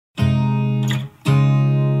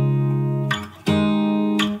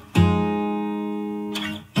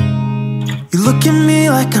look at me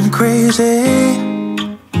like I'm crazy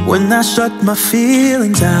when I shut my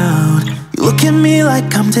feelings out. You look at me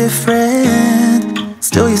like I'm different,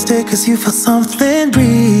 still you stay cause you feel something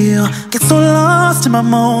real. Get so lost in my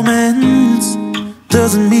moments,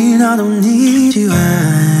 doesn't mean I don't need you. I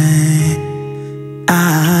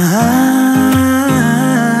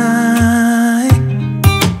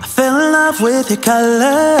fell in love with your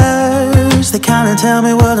colors, they kinda tell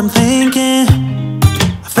me what I'm thinking.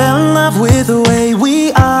 I fell in love with the way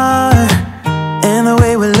we are and the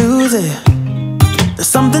way we lose it. There's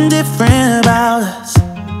something different about us,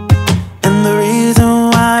 and the reason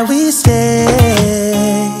why we stay.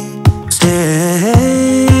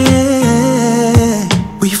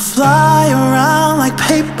 We fly around like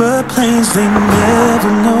paper planes, they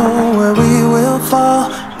never know where we will fall.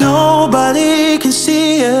 Nobody can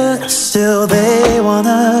see us, still they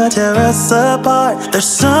wanna tear us apart.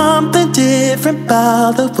 There's something different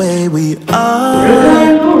about the way we are.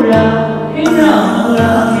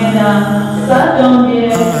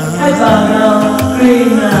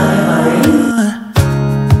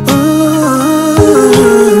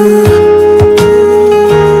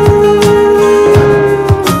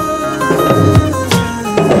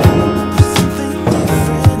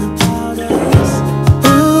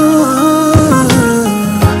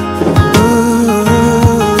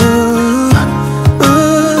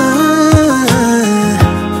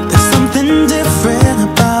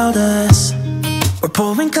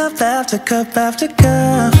 Pouring cup after cup after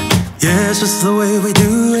cup. Yeah, it's just the way we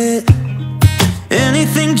do it.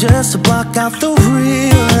 Anything just to block out the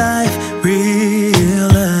real life, real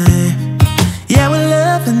life. Yeah, we're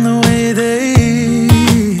loving the way they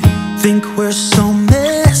think we're so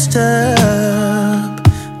messed up.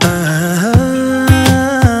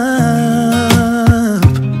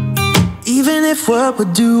 Even if what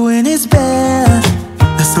we're doing is bad,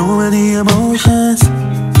 there's so many emotions,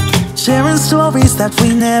 sharing stories that we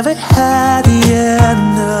never had. Yeah,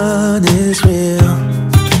 none is real.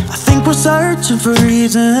 I think we're searching for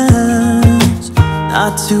reasons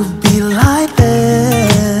not to be like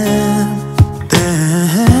them.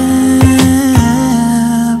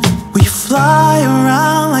 We fly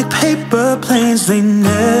around like paper planes, they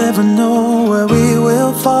never know where we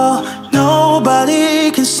will fall.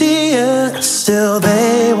 Nobody can see us, still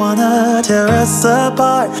they wanna tear us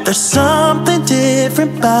apart. There's something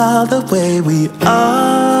different about the way we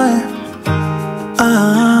are.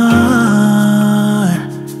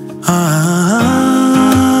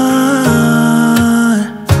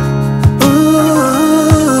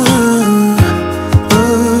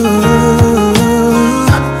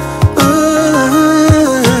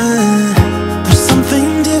 There's something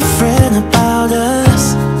different about us.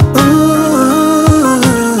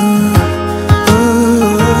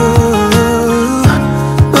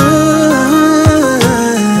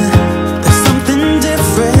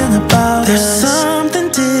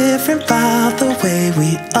 About the way we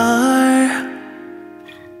are.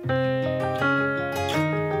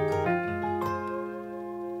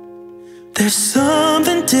 There's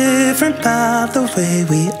something different about the way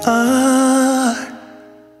we are.